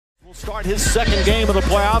Start his second game of the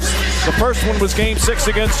playoffs. The first one was Game 6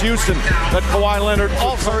 against Houston. That Kawhi Leonard,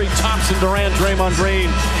 Curry, Thompson, Durant, Draymond Green,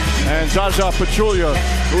 and Zaza Pachulia,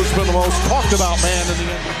 who's been the most talked about man in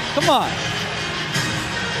the NBA. Come on.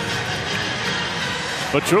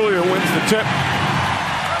 Pachulia wins the tip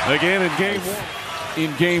again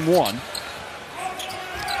in game one.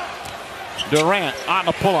 Durant on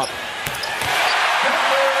the pull-up.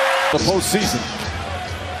 The postseason.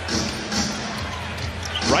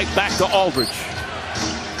 Right back to Aldridge.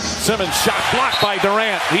 Simmons shot blocked by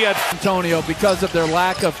Durant. He had Antonio, because of their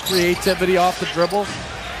lack of creativity off the dribble,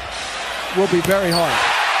 will be very hard.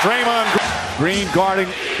 Draymond Green guarding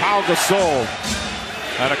Pau Gasol.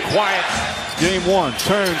 Had a quiet game one.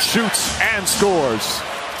 Turns, shoots, and scores.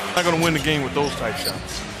 Not going to win the game with those type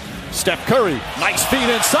shots. Steph Curry, nice feed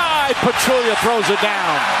inside. Pachulia throws it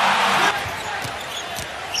down.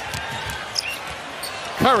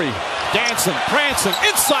 Curry dancing, prancing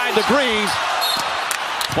inside the Green.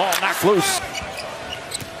 Ball knocked loose.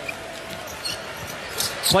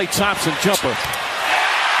 Klay Thompson jumper.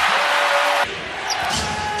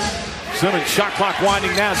 Simmons shot clock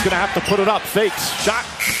winding down. He's going to have to put it up. Fakes. Shot.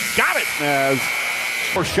 Got it.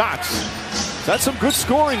 Four shots. That's some good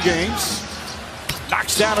scoring games.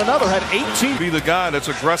 Knocks down another. Had 18. Be the guy that's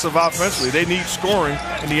aggressive offensively. They need scoring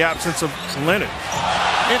in the absence of Leonard.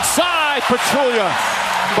 Inside. Pachulia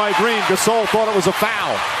by Green. Gasol thought it was a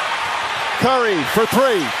foul. Curry for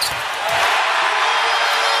three.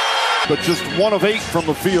 But just 1 of 8 from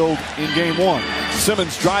the field in game one.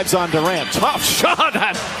 Simmons drives on Durant. Tough shot.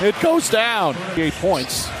 It goes down. 8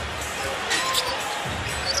 points.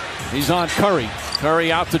 He's on Curry.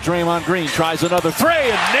 Curry out to Draymond Green. Tries another three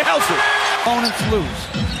and nails it. Opponents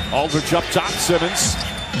lose. Aldridge up top. Simmons.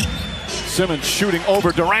 Simmons shooting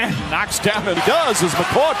over Durant. Knocks down, and he does as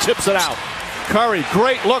McCaw tips it out. Curry,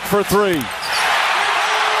 great look for three.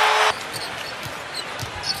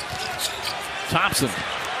 Thompson.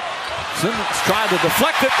 Simmons tried to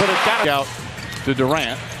deflect it, but it got out to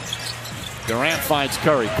Durant. Durant finds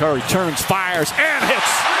Curry. Curry turns, fires, and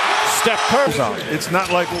hits. Steph Curry. It's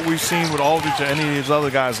not like what we've seen with Aldridge or any of these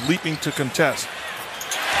other guys leaping to contest.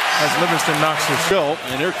 As Livingston knocks his shot.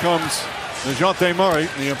 And here comes DeJounte Murray,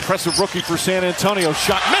 the impressive rookie for San Antonio.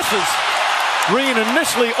 Shot misses. Green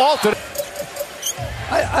initially altered.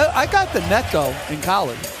 I got the net, though, in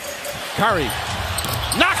college. Curry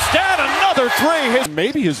knocks down another three.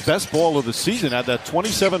 Maybe his best ball of the season at that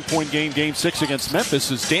 27-point game, Game 6 against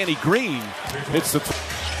Memphis, is Danny Green. Hits the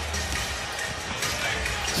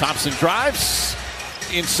Thompson drives.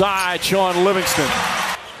 Inside, Sean Livingston.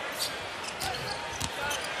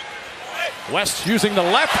 West using the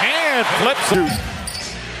left hand. Flips.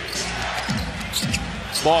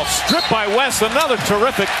 Ball stripped by West. Another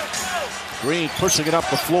terrific. Green pushing it up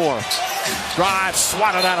the floor. Drive,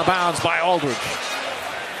 swatted out of bounds by Aldridge.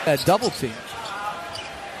 A double team.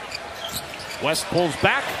 West pulls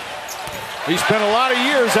back. He spent a lot of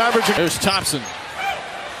years averaging. There's Thompson.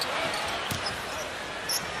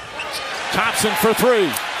 Thompson for three.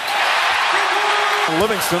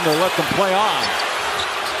 Livingston to let them play on.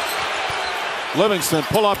 Livingston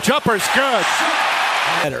pull-up jumper's good.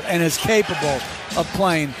 Better and is capable of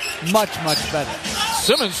playing much, much better.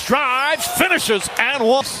 Simmons drives, finishes, and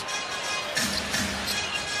whoops.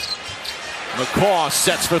 McCaw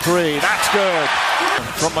sets for three. That's good.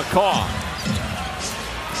 From McCaw.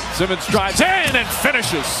 Simmons drives in and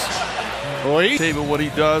finishes. David, what he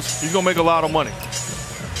does, he's going to make a lot of money.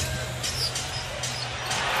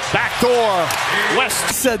 Backdoor.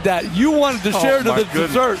 West said that you wanted to share to the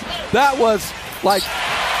dessert. That was like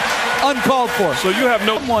uncalled for. So you have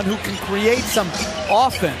no one who can create some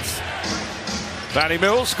offense. Patty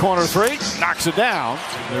Mills, corner three, knocks it down.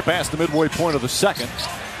 They're past the midway point of the second.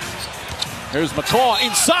 Here's McCaw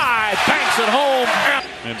inside, banks it home.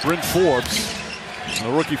 And Bryn Forbes,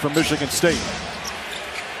 the rookie from Michigan State.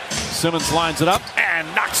 Simmons lines it up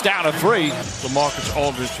and knocks down a three. LaMarcus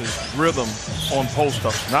Aldridge's rhythm on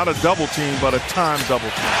post-ups. Not a double team, but a time double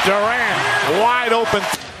team. Durant wide open.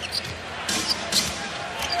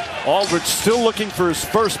 Aldridge still looking for his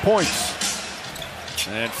first points.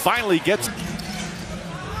 And finally gets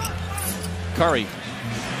Curry.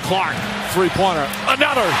 Clark, three-pointer.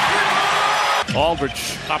 Another.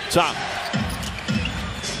 Aldridge up top.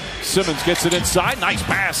 Simmons gets it inside. Nice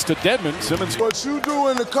pass to Dedmon. Simmons. What you do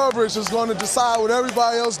in the coverage is going to decide what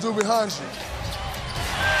everybody else do behind you.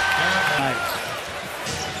 Nice.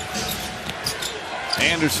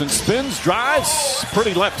 Anderson spins, drives.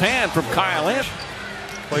 Pretty left hand from Kyle Anderson.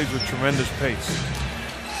 Plays with tremendous pace.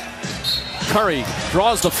 Curry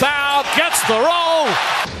draws the foul, gets the roll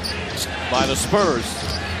by the Spurs.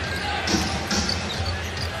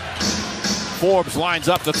 Forbes lines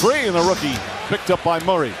up the three, and the rookie picked up by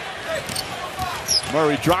Murray.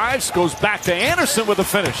 Murray drives, goes back to Anderson with the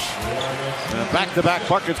finish. And back-to-back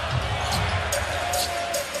buckets.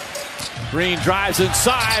 Green drives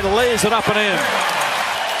inside, lays it up and in.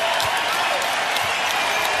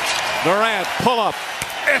 Durant, pull up.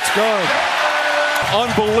 It's good.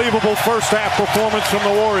 Unbelievable first half performance from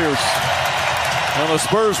the Warriors. And the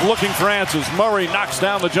Spurs looking for answers. Murray knocks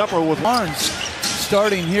down the jumper with Barnes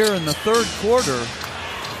starting here in the third quarter.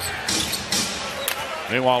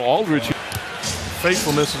 Meanwhile, Aldridge.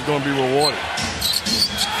 Faithfulness is going to be rewarded.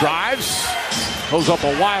 Drives. Goes up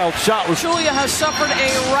a wild shot. Julia has suffered a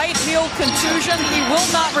right heel contusion. He will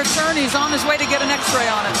not return. He's on his way to get an x-ray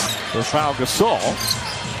on it. The foul Gasol.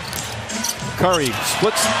 Curry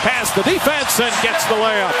splits past the defense and gets the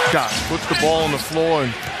layup. Puts the ball on the floor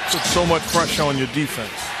and puts so much pressure on your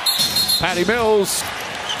defense. Patty Mills.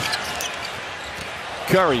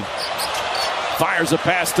 Curry fires a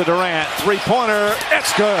pass to Durant. Three-pointer.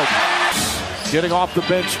 It's good. Getting off the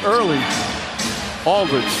bench early.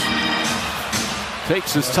 Aldridge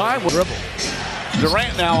takes his time with dribble.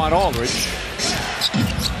 Durant now on Aldridge.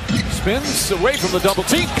 Spins away from the double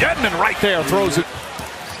team. Dedmon right there throws it.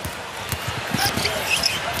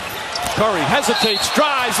 Curry hesitates,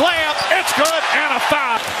 drives, layup. It's good, and a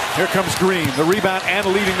foul. Here comes Green, the rebound and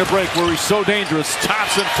leading the break where he's so dangerous.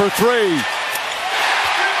 Thompson for three.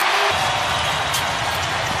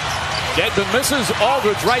 Dedmon misses.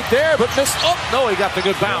 Aldridge right there, but missed. Oh, no, he got the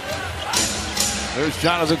good bounce. There's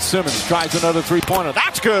Jonathan Simmons, tries another three-pointer.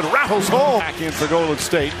 That's good, rattles home. Back in for Golden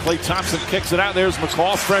State. Klay Thompson kicks it out. There's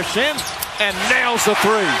McCall, fresh in, and nails the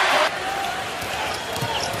three.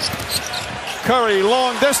 Curry,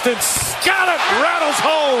 long distance, got it, rattles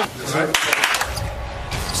home.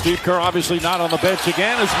 Steve Kerr obviously not on the bench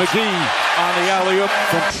again as McGee on the alley-oop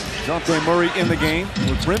from DeJounte Murray in the game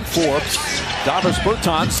with Bryn Forbes, Davis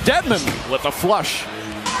Bertans, Dedmon with a flush.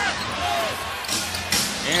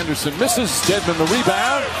 Anderson misses, Dedmon the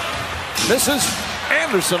rebound, misses,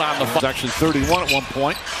 Anderson on the foul. Actually 31 at one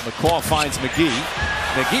point. McCall finds McGee.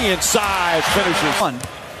 McGee inside, finishes. One.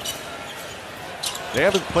 They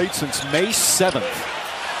haven't played since May 7th.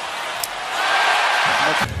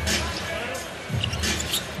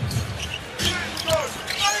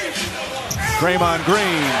 Draymond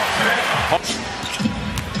Green.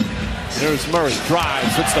 There's Murray,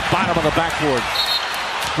 drives, hits the bottom of the backboard.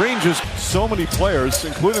 Green just so many players,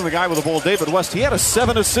 including the guy with the ball, David West. He had a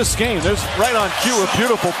 7-assist game. There's right on cue a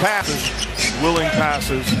beautiful pass. Willing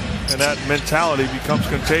passes, and that mentality becomes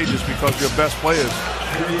contagious because your best players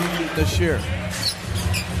This year.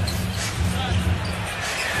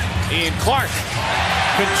 Ian Clark.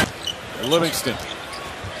 Livingston.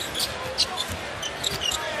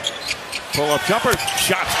 Pull-up jumper.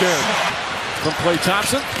 Shot's good. From Klay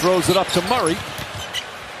Thompson. Throws it up to Murray.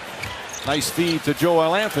 Nice feed to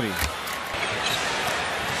Joel Anthony.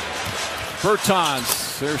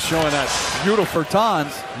 Bertans. They're showing that beautiful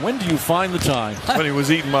Bertans. When do you find the time? when he was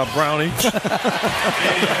eating my brownie.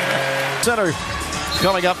 Center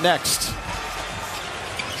coming up next.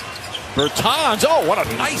 Bertans, oh, what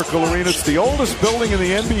a nice arena. It's the oldest building in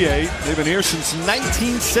the NBA. They've been here since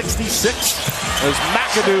 1966 as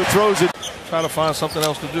McAdoo throws it. Try to find something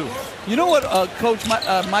else to do. You know what, Coach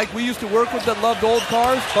Mike, we used to work with that loved old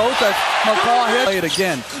cars, both at McCall hit. Play it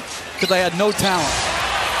again, because I had no talent.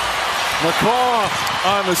 McCall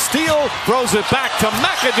on the steal, throws it back to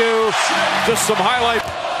McAdoo. Just some highlight.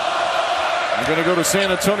 We're going to go to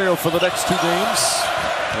San Antonio for the next two games.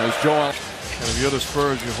 There's Joel. And if you're the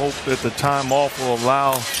Spurs, you hope that the time off will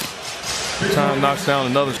allow time knocks down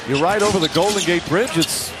another. You're right over the Golden Gate Bridge.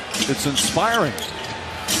 It's inspiring.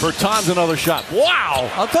 Bertans another shot. Wow!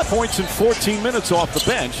 Points in 14 minutes off the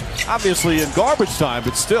bench. Obviously in garbage time,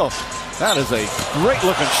 but still, that is a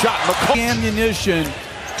great-looking shot. Ammunition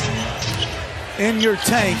in your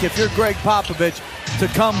tank, if you're Greg Popovich, to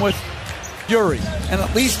come with fury and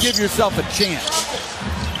at least give yourself a chance.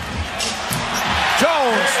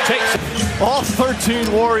 Jones takes all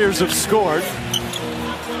 13 Warriors have scored.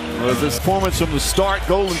 With this performance from the start,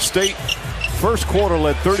 Golden State first quarter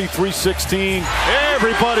led 33-16.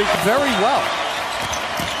 Everybody Very well.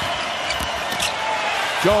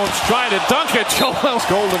 Jones trying to dunk it. Joel.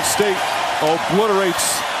 Golden State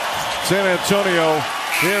obliterates San Antonio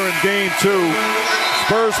here in game two.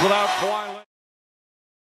 Spurs without Kawhi.